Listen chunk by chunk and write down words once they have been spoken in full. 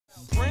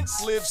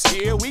Prince lives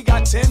here, we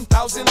got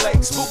 10,000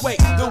 lakes. But wait,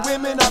 the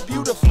women are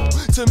beautiful,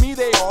 to me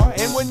they are.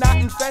 And we're not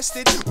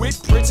infested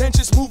with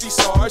pretentious movie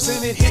stars.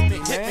 And it hit me,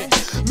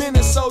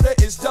 Minnesota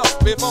is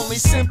dope, if only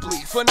simply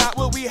for not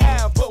what we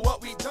have, but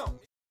what we don't.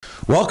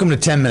 Welcome to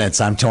 10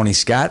 Minutes. I'm Tony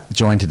Scott,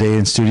 joined today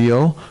in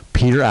studio,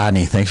 Peter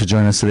Odney. Thanks for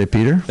joining us today,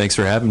 Peter. Thanks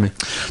for having me.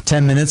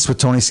 10 Minutes with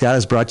Tony Scott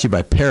is brought to you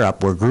by Pair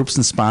Up, where groups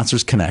and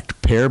sponsors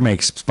connect. Pair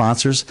makes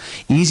sponsorships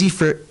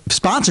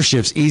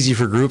easy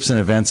for groups and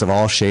events of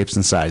all shapes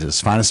and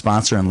sizes. Find a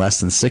sponsor in less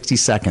than 60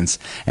 seconds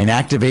and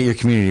activate your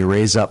community to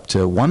raise up to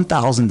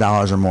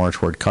 $1,000 or more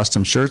toward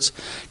custom shirts,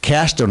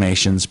 cash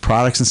donations,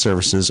 products and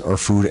services, or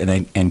food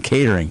and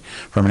catering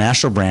from a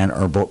national brand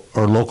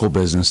or local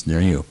business near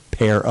you.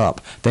 Pair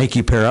Up. Thank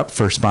you, Pair Up,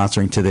 for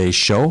sponsoring today's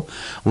show.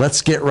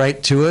 Let's get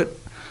right to it.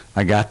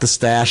 I got the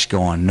stash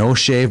going. No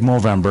Shave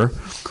Movember.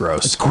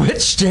 Gross.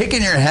 Quit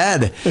shaking your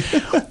head.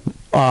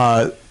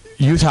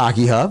 Youth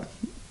Hockey Hub,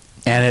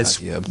 and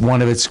it's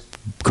one of its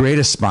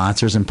greatest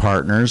sponsors and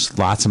partners.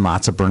 Lots and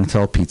lots of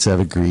Berntel Pizza have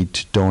agreed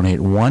to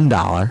donate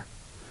 $1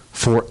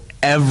 for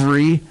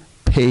every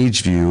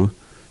page view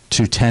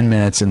to 10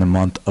 Minutes in the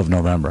month of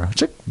November.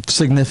 It's a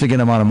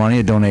significant amount of money,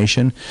 a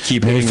donation.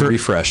 Keep hitting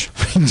refresh.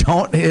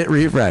 Don't hit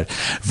refresh.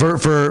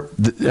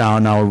 Now,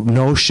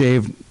 No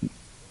Shave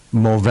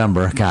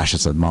Movember, gosh,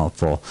 it's a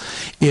mouthful,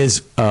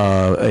 is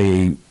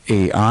a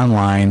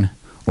online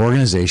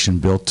organization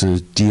built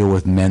to deal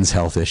with men's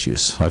health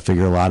issues. So I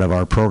figure a lot of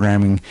our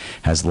programming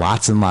has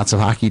lots and lots of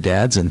hockey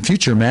dads and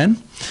future men.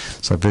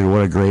 So I figure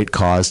what a great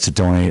cause to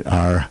donate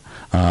our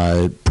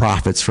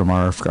profits from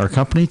our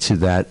company to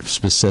that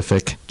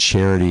specific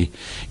charity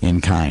in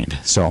kind.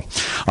 So,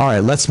 all right,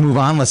 let's move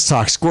on. Let's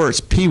talk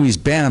squirts, peewees,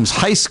 bantams,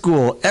 high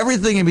school,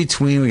 everything in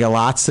between. We got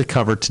lots to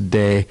cover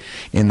today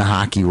in the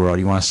hockey world.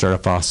 You want to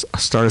start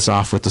us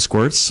off with the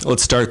squirts?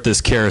 Let's start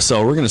this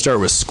carousel. We're going to start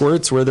with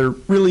squirts, where there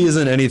really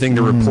isn't anything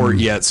to report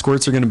yet.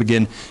 Squirts are going to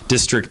begin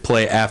district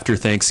play after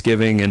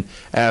Thanksgiving, and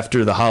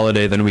after the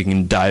holiday, then we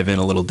can dive in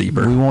a little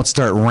deeper. We won't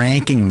start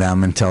ranking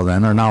them until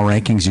then. There are now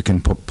rankings you can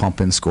pump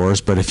in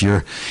scores. But if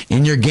you're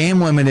in your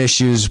game limit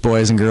issues,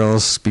 boys and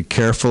girls, be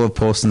careful of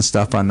posting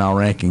stuff on Now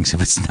Rankings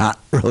if it's not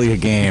really a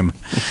game.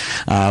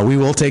 We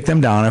will take them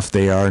down if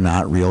they are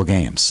not real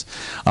games.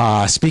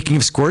 Speaking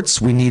of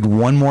squirts, we need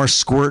one more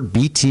squirt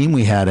B team.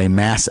 We had a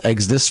mass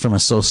exodus from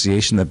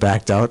association that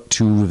backed out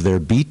two of their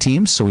B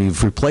teams, so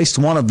we've replaced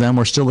one of them.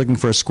 We're still looking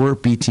for a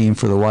squirt B team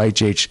for the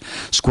YHH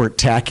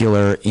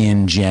Squirtacular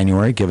in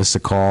January. Give us a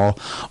call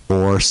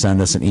or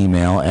send us an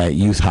email at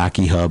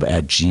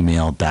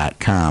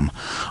youthhockeyhub@gmail.com.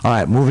 All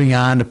right, moving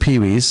on to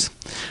peewees.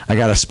 I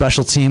got a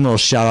special team little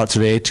shout out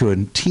today to a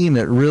team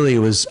that really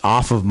was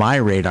off of my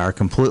radar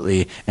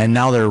completely, and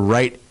now they're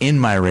right in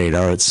my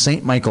radar. It's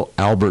St. Michael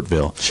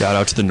Albertville. Shout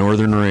out to the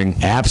Northern Ring.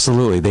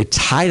 Absolutely. They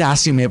tied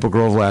Osseo Maple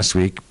Grove last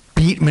week,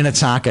 beat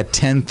Minnetonka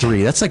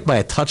 10-3. That's like by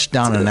a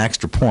touchdown and an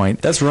extra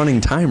point. That's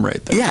running time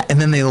right there. Yeah, and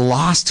then they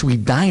lost to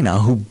Edina,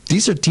 who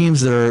these are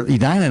teams that are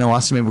Edina and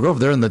Osseo Maple Grove.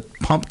 They're in the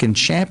Pumpkin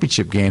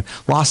Championship game.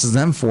 Losses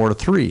them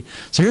 4-3.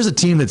 So here's a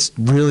team that's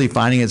really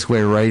finding its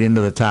way right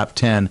into the top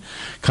 10,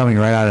 coming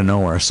right out of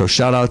nowhere. So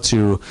shout out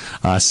to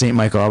St.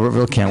 Michael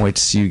Albertville. Can't wait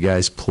to see you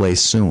guys play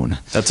soon.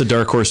 That's a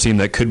dark horse team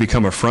that could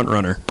become a front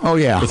runner. Oh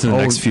yeah, within the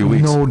next few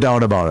weeks. No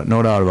doubt about it.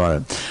 No doubt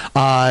about it.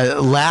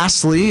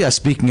 Lastly,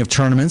 speaking of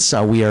tournaments,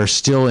 we are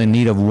still in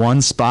need of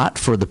one spot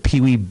for the Pee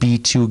Wee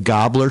B2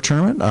 Gobbler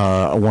Tournament,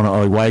 one of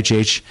our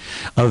YHH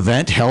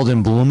event held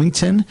in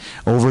Bloomington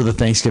over the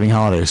Thanksgiving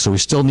holiday. So we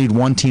still need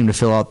one team to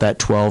fill out that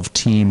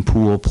 12-team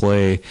pool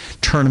play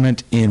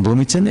tournament in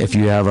Bloomington. If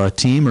you have a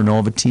team or know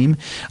of a team,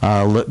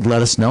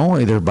 let us know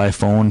either by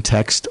phone,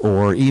 text,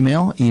 or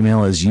email.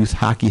 Email is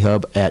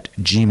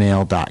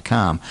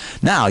youthhockeyhub@gmail.com.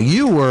 Now,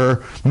 you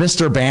were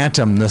Mr.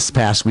 Bantam this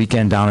past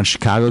weekend down in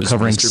Chicago,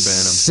 covering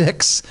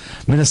 6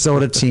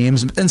 Minnesota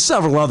teams and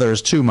several others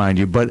too, mind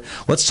you. But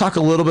let's talk a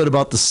little bit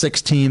about the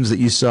 6 teams that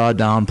you saw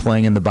down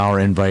playing in the Bauer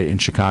Invite in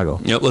Chicago.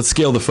 Yep, let's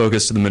scale the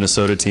focus to the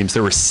Minnesota teams.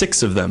 There were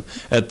 6 of them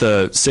at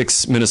the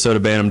 6 Minnesota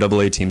Bantam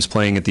AA teams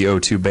playing at the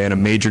O2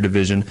 Bantam Major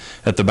Division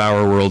at the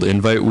Bauer World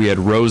Invite. We had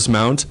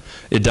Rosemount,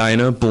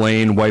 Edina,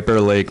 Blaine, White Bear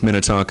Lake,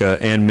 Minnetonka,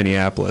 and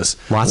Minneapolis.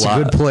 Lots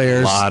of good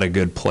players. A lot of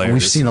good players.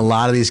 We've seen a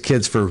lot of these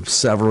kids for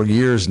several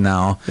years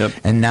now. Yep.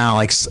 And now,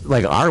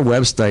 like our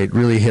website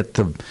really hit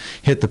the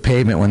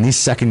pavement when these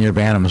second-year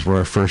Bantams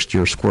were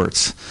first-year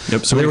squirts.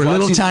 Yep. So they were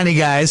little tiny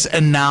guys,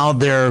 and now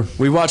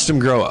we watched them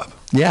grow up.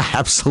 Yeah,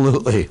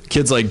 absolutely.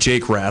 Kids like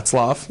Jake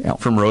Ratzloff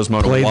from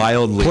Rosemount,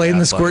 wildly played in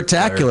the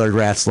Squirtacular.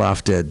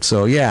 Ratzloff did.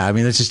 So yeah, I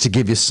mean, it's just to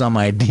give you some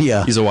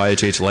idea. He's a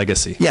YHH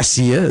legacy. Yes,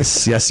 he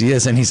is. Yes, he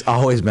is, and he's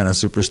always been a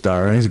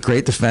superstar. And he's a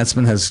great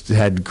defenseman. Has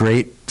had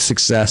great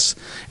success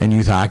in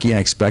youth hockey, and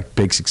I expect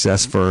big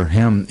success for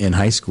him in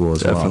high school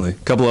as well. Definitely.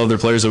 A couple of other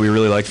players that we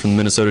really liked from the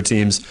Minnesota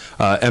teams: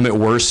 Emmett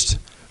Wurst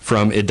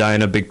from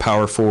Edina, big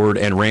power forward,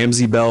 and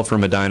Ramsey Bell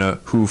from Edina,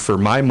 who, for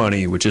my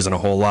money, which isn't a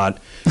whole lot,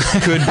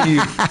 could be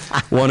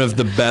one of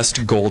the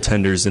best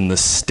goaltenders in the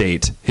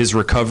state. His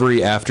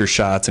recovery after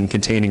shots and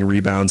containing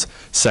rebounds,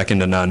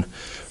 second to none.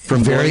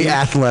 From very Blaine.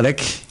 athletic.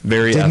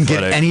 Very Didn't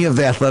athletic. get any of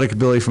the athletic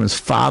ability from his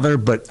father,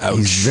 but Ouch.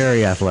 he's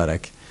very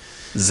athletic.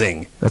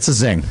 Zing. That's a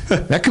zing.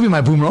 That could be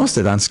my boom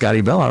roasted on Scotty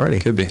Bell already.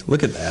 Could be.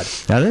 Look at that.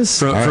 That is.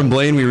 From, All right. from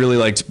Blaine, we really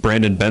liked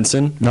Brandon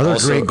Benson. Another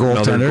also great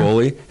goaltender. Another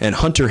goalie. And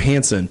Hunter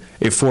Hansen,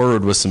 a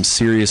forward with some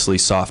seriously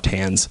soft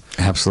hands.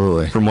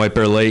 Absolutely. From White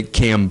Bear Lake,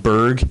 Cam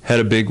Berg had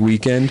a big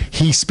weekend.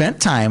 He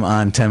spent time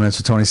on 10 Minutes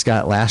with Tony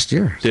Scott last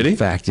year. Did he? In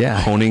fact, yeah.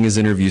 Honing his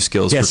interview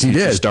skills Yes, for he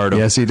future did. stardom.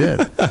 Yes, he did.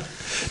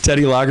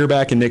 Teddy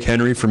Lagerback and Nick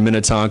Henry from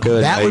Minnetonka.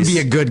 That would Nice. be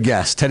a good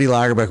guess. Teddy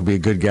Lagerbeck would be a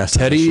good guess.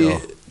 on the Teddy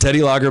show.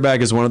 Teddy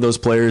Lagerback is one of those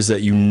players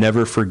that you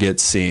never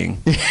forget seeing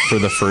for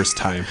the first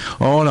time.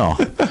 Oh no!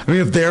 I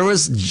mean,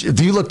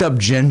 if you looked up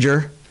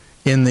ginger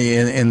in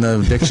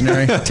the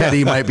dictionary,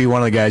 Teddy might be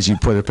one of the guys you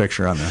put a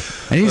picture on there.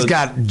 And he's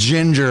got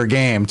ginger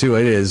game too.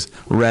 It is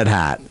red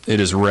hot. It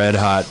is red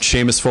hot.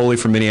 Seamus Foley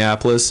from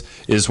Minneapolis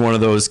is one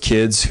of those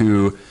kids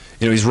who,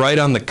 he's right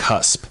on the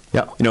cusp.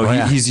 Yep.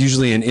 He's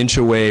usually an inch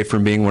away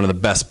from being one of the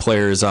best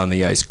players on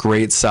the ice.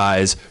 Great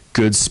size,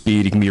 good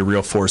speed. He can be a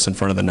real force in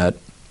front of the net.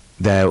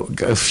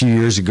 That a few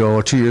years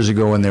ago, 2 years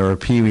ago, when they were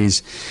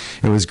Pee-wees,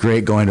 it was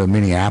great going to a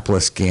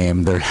Minneapolis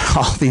game. There are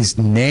all these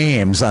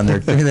names on their.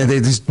 They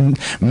just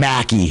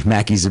Mackie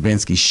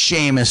Zabinski,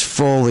 Seamus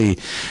Foley.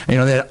 They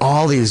had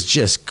all these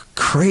just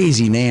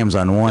crazy names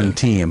on one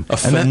team. A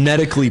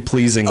phonetically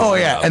pleasing. Oh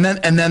yeah, and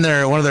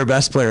then one of their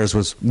best players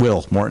was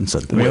Will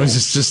Mortensen. I mean, it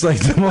was just like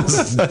the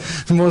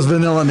most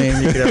vanilla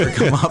name you could ever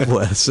come up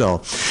with.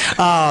 So,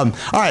 all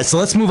right, so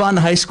let's move on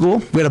to high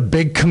school. We had a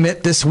big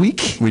commit this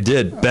week. We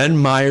did. Ben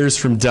Myers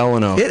from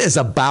Delano. It is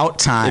about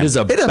time. It is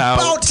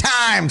about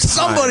time.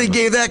 Somebody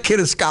gave that kid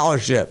a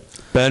scholarship.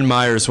 Ben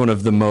Myers, one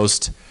of the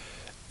most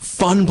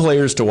fun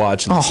players to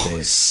watch in the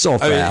state. So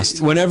fast.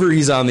 Whenever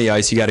he's on the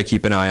ice, you got to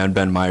keep an eye on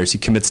Ben Myers. He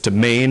commits to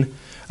Maine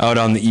out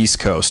on the East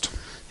Coast.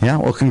 Yeah,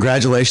 well,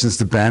 congratulations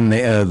to Ben.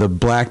 The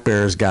Black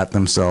Bears got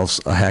themselves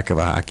a heck of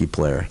a hockey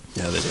player.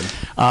 Yeah, they did.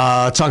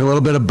 Talk a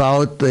little bit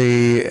about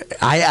the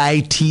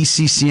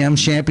IIT-CCM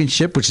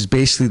Championship, which is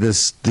basically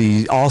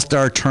the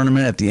all-star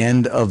tournament at the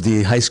end of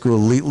the high school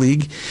elite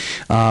league.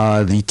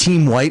 The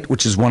Team White,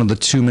 which is one of the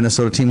two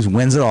Minnesota teams,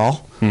 wins it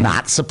all.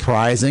 Not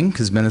surprising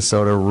because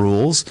Minnesota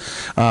rules.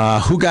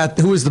 Who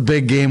was the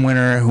big game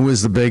winner? Who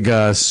was the big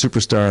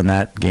superstar in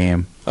that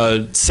game?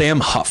 Sam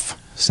Huff.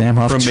 Sam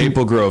Huff from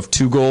Maple Grove,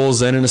 2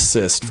 goals and an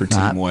assist for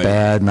Team White.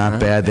 Not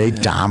bad. They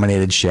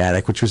dominated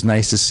Shattuck, which was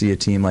nice to see a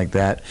team like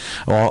that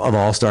of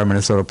all-star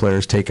Minnesota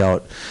players take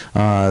out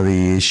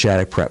the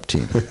Shattuck prep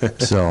team.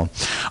 So,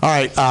 all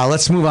right,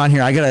 let's move on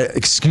here. I got to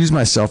excuse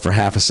myself for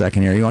half a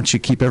second here. You want you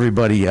to keep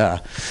everybody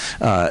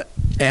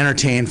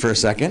entertained for a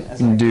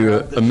second?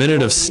 Do a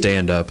minute of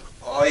stand-up.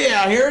 Oh,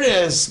 yeah, here it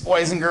is,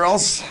 boys and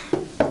girls.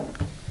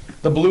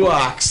 The Blue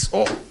Ox.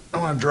 Oh, I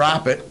want to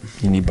drop it.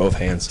 You need both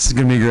hands. This is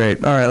going to be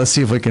great. All right, let's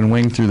see if we can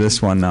wing through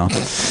this one now.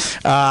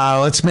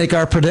 Let's make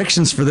our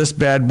predictions for this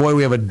bad boy.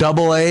 We have a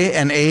AA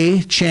and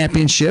A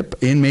championship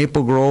in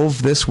Maple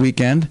Grove this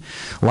weekend.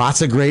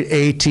 Lots of great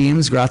A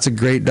teams, lots of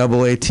great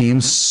AA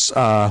teams.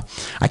 I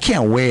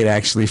can't wait,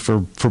 actually, for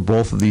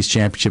both of these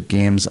championship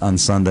games on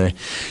Sunday.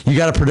 You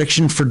got a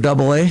prediction for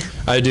AA?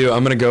 I do.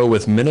 I'm going to go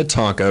with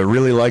Minnetonka. I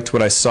really liked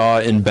what I saw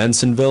in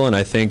Bensonville, and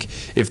I think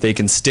if they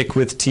can stick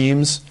with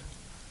teams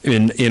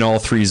in all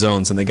 3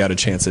 zones, and they got a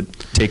chance at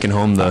taking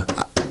home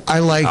the I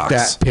like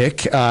Ox. that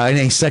pick.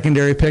 Any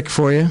secondary pick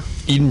for you?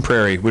 Eden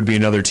Prairie would be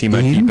another team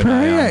I'd Eden keep an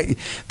eye on. Prairie.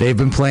 They've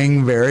been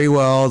playing very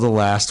well the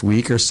last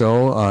week or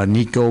so.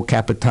 Nico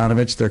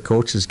Kapitanovich, their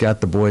coach, has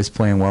got the boys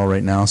playing well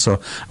right now, so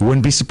I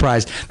wouldn't be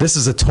surprised. This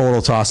is a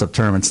total toss-up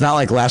tournament. It's not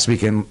like last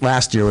week and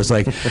last year was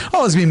like, oh, it's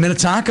going to be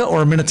Minnetonka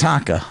or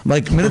Minnetonka.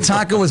 Like,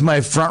 Minnetonka was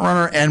my front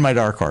runner and my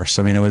dark horse.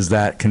 I mean, it was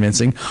that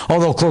convincing.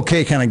 Although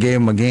Cloquet kind of gave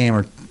them a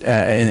game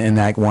in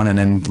that one and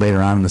then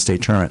later on in the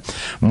state tournament.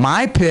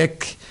 My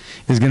pick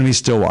is going to be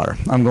Stillwater.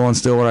 I'm going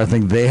Stillwater. I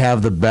think they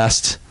have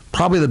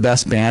probably the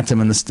best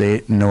bantam in the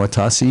state, Noah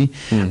Tussey.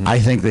 Mm-hmm. I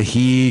think that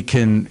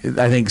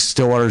I think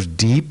Stillwater's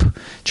deep.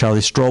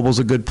 Charlie Strobel's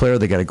a good player.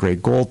 They got a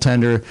great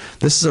goaltender.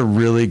 This is a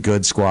really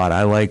good squad.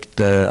 I like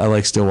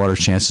Stillwater's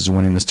chances of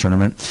winning this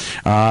tournament.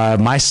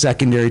 My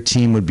secondary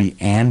team would be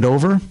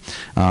Andover.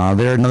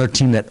 They're another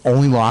team that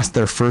only lost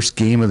their first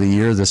game of the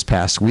year this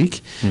past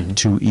week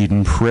to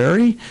Eden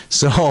Prairie.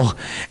 So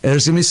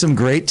there's going to be some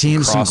great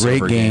teams, some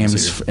great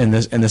games in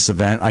this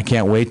event. I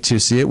can't wait to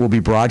see it. We'll be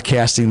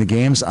broadcasting the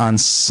games on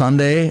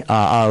Sunday, 2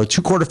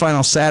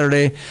 quarterfinals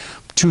Saturday,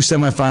 2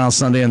 semifinals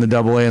Sunday in the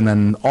AA, and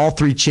then all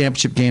 3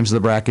 championship games of the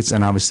brackets,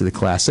 and obviously the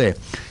Class A.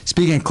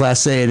 Speaking of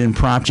Class A, I didn't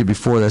prompt you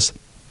before this.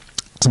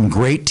 Some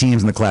great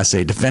teams in the Class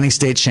A. Defending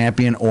state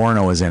champion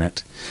Orono is in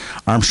it.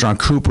 Armstrong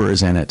Cooper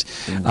is in it.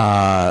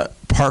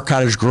 Park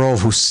Cottage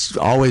Grove, who's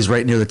always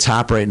right near the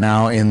top right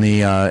now in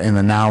the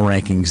Now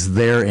rankings.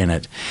 They're in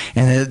it.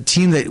 And a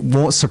team that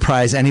won't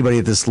surprise anybody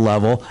at this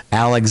level,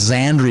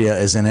 Alexandria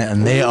is in it,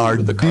 and they are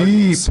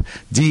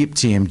deep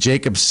team.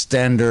 Jacob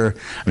Stender.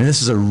 I mean,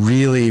 this is a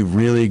really,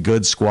 really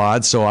good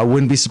squad, so I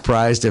wouldn't be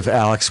surprised if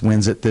Alex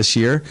wins it this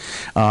year.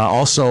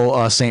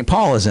 Also, St.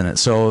 Paul is in it.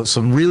 So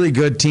some really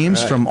good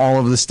teams from all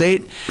over the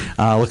state.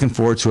 Looking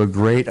forward to a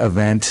great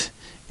event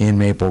in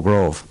Maple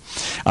Grove.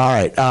 All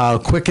right,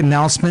 quick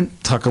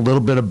announcement. Talk a little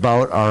bit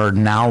about our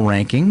Now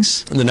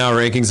rankings. The Now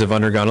rankings have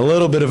undergone a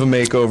little bit of a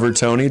makeover.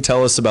 Tony,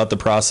 tell us about the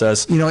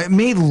process. You know, it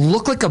may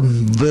look like a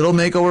little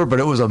makeover,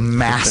 but it was a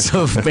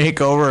massive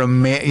makeover,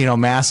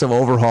 massive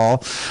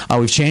overhaul.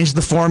 We've changed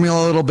the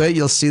formula a little bit.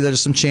 You'll see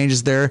there's some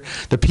changes there.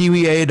 The Pee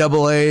Wee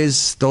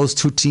AAAs, those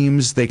two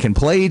teams, they can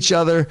play each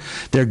other.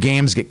 Their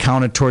games get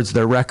counted towards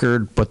their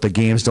record, but the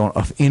games don't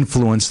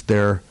influence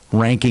their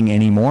ranking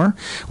anymore,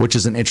 which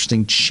is an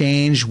interesting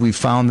change. We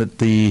found that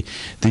the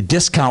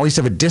discount, we used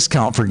to have a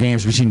discount for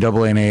games between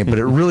AA and A, but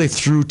it really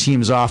threw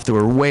teams off that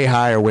were way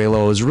high or way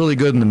low. It was really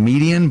good in the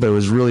median, but it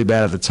was really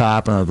bad at the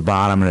top and at the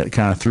bottom, and it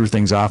kind of threw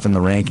things off in the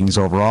rankings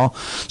overall.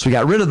 So we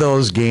got rid of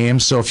those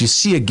games. So if you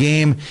see a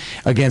game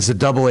against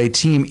a AA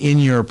team in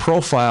your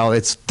profile,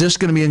 it's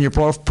just going to be in your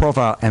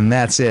profile, and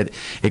that's it.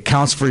 It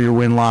counts for your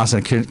win-loss,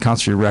 and it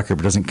counts for your record,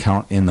 but it doesn't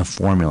count in the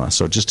formula.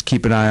 So just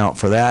keep an eye out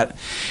for that.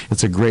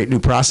 It's a great new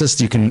process.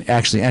 You can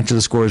actually enter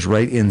the scores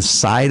right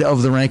inside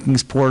of the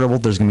rankings portal.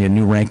 There's going to be a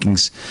new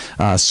rankings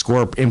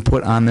score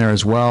input on there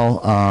as well,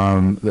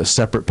 a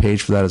separate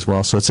page for that as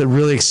well. So it's a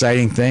really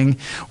exciting thing.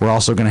 We're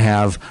also going to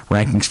have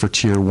rankings for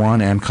Tier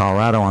 1 and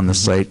Colorado on the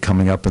site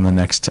coming up in the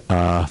next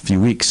few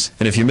weeks.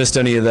 And if you missed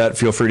any of that,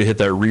 feel free to hit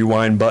that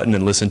rewind button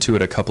and listen to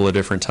it a couple of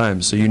different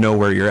times so you know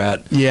where you're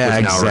at. Yeah,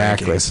 with Now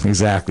exactly. rankings.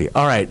 Exactly.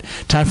 All right,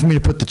 time for me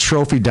to put the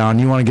trophy down.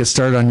 You want to get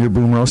started on your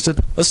Boom Roasted?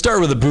 Let's start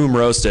with a Boom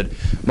Roasted.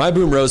 My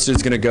Boom Roasted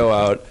is going to go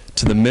out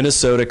to the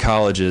Minnesota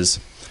colleges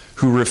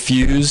who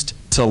refused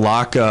to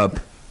lock up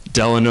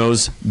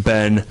Delano's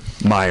Ben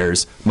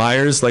Myers.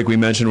 Myers, like we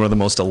mentioned, one of the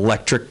most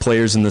electric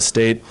players in the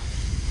state,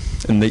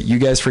 and that you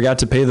guys forgot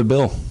to pay the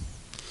bill.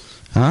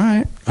 All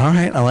right,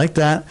 I like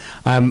that.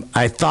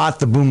 I thought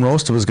the Boom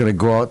Roasted was going to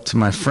go out to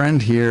my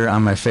friend here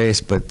on my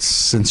face, but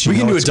since you we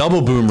can do a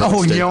double Boom Roasted.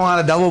 Oh, you don't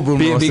want a double Boom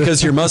Roasted?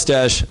 Because your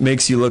mustache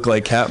makes you look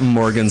like Captain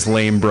Morgan's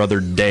lame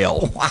brother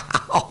Dale.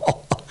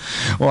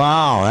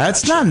 Wow,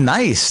 that's not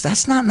nice.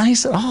 That's not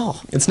nice at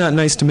all. It's not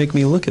nice to make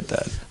me look at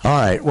that. All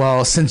right,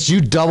 well, since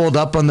you doubled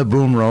up on the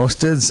Boom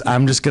Roasteds,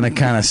 I'm just going to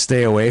kind of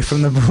stay away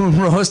from the Boom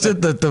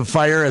Roasted. The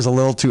fire is a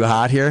little too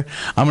hot here.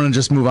 I'm going to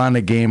just move on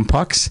to Game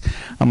Pucks.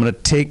 I'm going to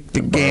take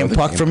the Game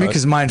Puck from me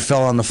because mine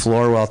fell on the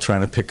floor while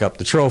trying to pick up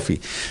the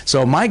trophy.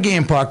 So my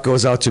Game Puck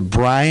goes out to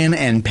Brian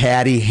and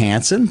Patty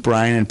Hansen.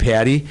 Brian and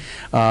Patty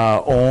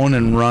own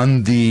and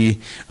run the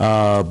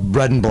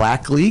Red and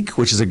Black League,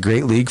 which is a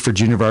great league for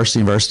junior varsity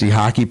and varsity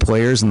hockey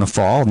players in the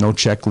fall, no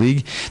check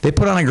league. They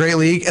put on a great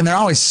league, and they're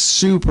always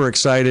super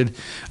excited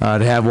to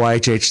have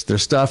YHH their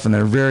stuff, and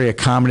they're very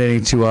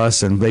accommodating to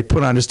us, and they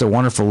put on just a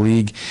wonderful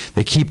league.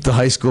 They keep the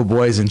high school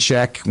boys in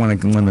check when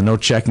the no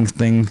checking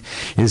thing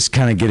is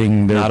kind of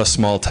getting not a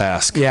small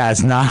task. Yeah,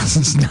 it's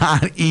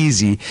not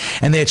easy,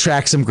 and they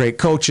attract some great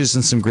coaches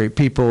and some great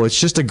people. It's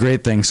just a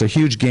great thing. So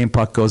huge Game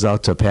Puck goes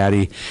out to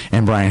Patty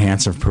and Brian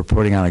Hansen for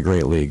putting on a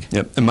great league.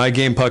 Yep, and my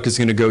Game Puck is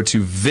going to go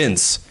to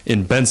Vince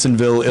in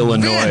Bensenville,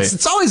 Illinois. Vince.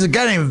 It's always a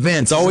guy named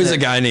Vince. It's always a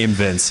guy named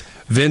Vince.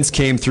 Vince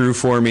came through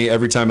for me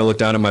every time I looked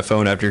down at my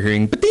phone after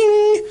hearing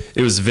ba-ding.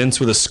 It was Vince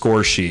with a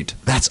score sheet.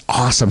 That's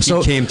awesome.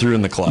 He came through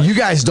in the clutch. You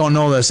guys don't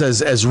know this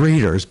as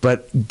readers,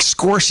 but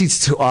score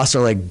sheets to us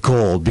are like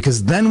gold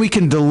because then we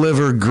can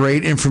deliver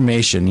great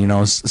information. You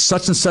know,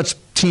 such and such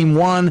team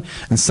won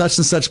and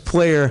such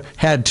player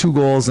had 2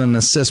 goals and an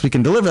assist. We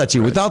can deliver that to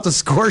you. Right. Without the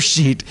score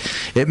sheet,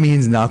 it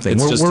means nothing.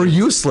 We're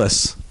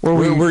useless.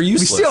 We're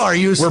useless. We still are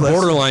useless. We're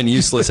borderline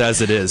useless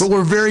as it is. But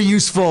we're very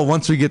useful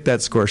once we get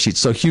that score sheet.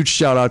 So huge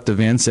shout out to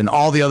Vince and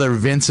all the other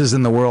Vinces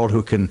in the world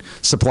who can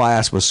supply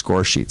us with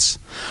score sheets.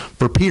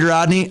 For Peter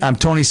Odney, I'm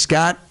Tony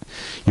Scott.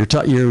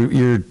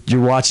 You're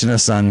watching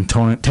us on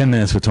 10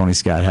 Minutes with Tony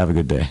Scott. Have a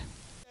good day.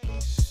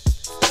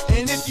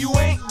 And if you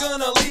ain't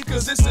gonna leave,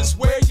 cause this is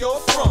where you're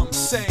from,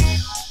 say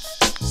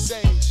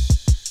St.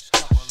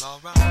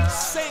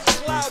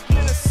 Cloud,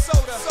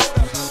 Minnesota,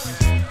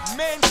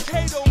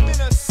 Mankato,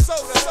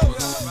 Minnesota,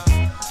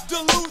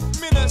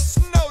 Duluth,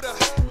 Minnesota.